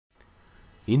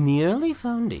In the early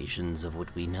foundations of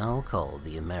what we now call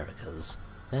the Americas,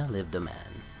 there lived a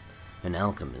man, an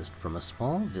alchemist from a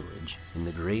small village in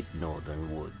the great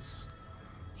northern woods.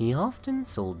 He often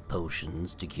sold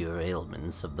potions to cure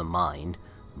ailments of the mind,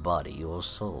 body, or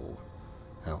soul.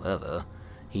 However,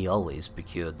 he always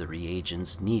procured the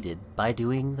reagents needed by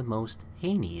doing the most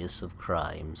heinous of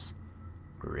crimes,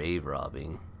 grave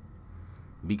robbing.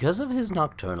 Because of his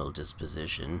nocturnal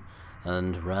disposition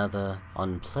and rather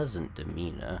unpleasant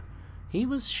demeanor, he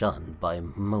was shunned by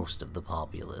most of the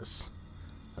populace.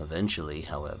 Eventually,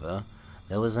 however,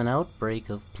 there was an outbreak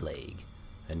of plague,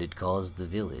 and it caused the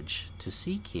village to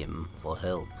seek him for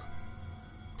help.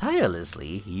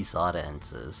 Tirelessly, he sought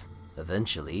answers,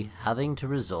 eventually having to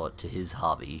resort to his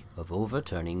hobby of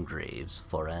overturning graves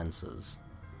for answers.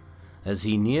 As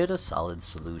he neared a solid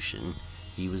solution,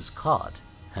 he was caught,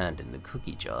 hand in the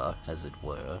cookie jar, as it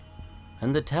were,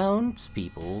 and the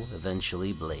townspeople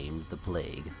eventually blamed the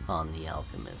plague on the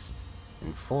alchemist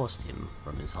and forced him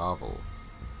from his hovel.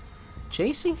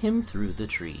 Chasing him through the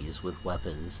trees with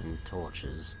weapons and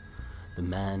torches, the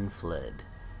man fled,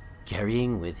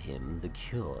 carrying with him the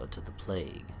cure to the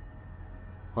plague.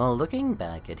 While looking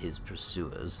back at his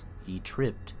pursuers, he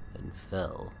tripped and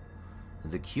fell.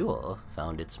 The cure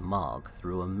found its mark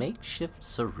through a makeshift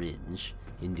syringe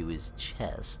into his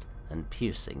chest and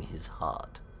piercing his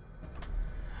heart.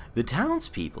 The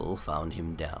townspeople found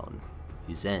him down,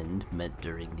 his end met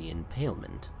during the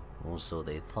impalement, or so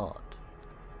they thought.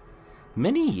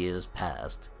 Many years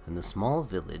passed, and the small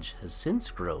village has since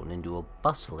grown into a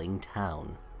bustling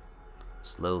town.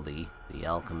 Slowly, the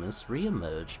alchemist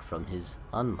re-emerged from his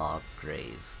unmarked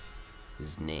grave,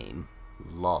 his name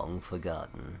long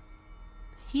forgotten.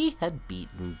 He had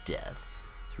beaten death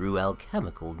through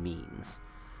alchemical means,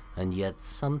 and yet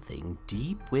something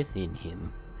deep within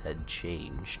him had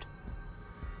changed.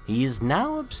 He is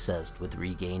now obsessed with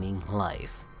regaining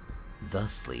life,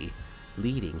 thusly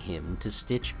leading him to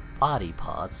stitch body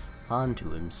parts onto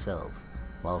himself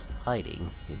whilst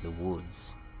hiding in the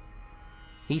woods.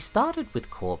 He started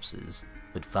with corpses,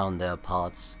 but found their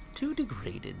parts too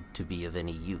degraded to be of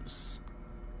any use.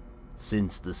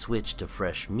 Since the switch to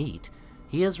fresh meat,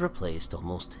 he has replaced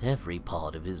almost every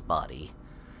part of his body,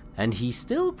 and he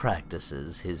still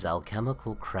practices his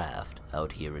alchemical craft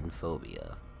out here in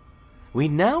Phobia. We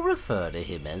now refer to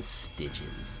him as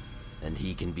Stitches, and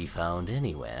he can be found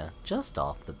anywhere just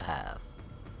off the path.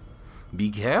 Be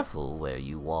careful where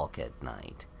you walk at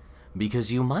night,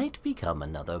 because you might become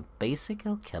another basic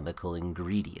alchemical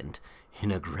ingredient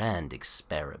in a grand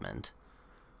experiment,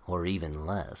 or even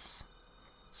less.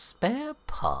 Spare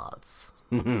parts.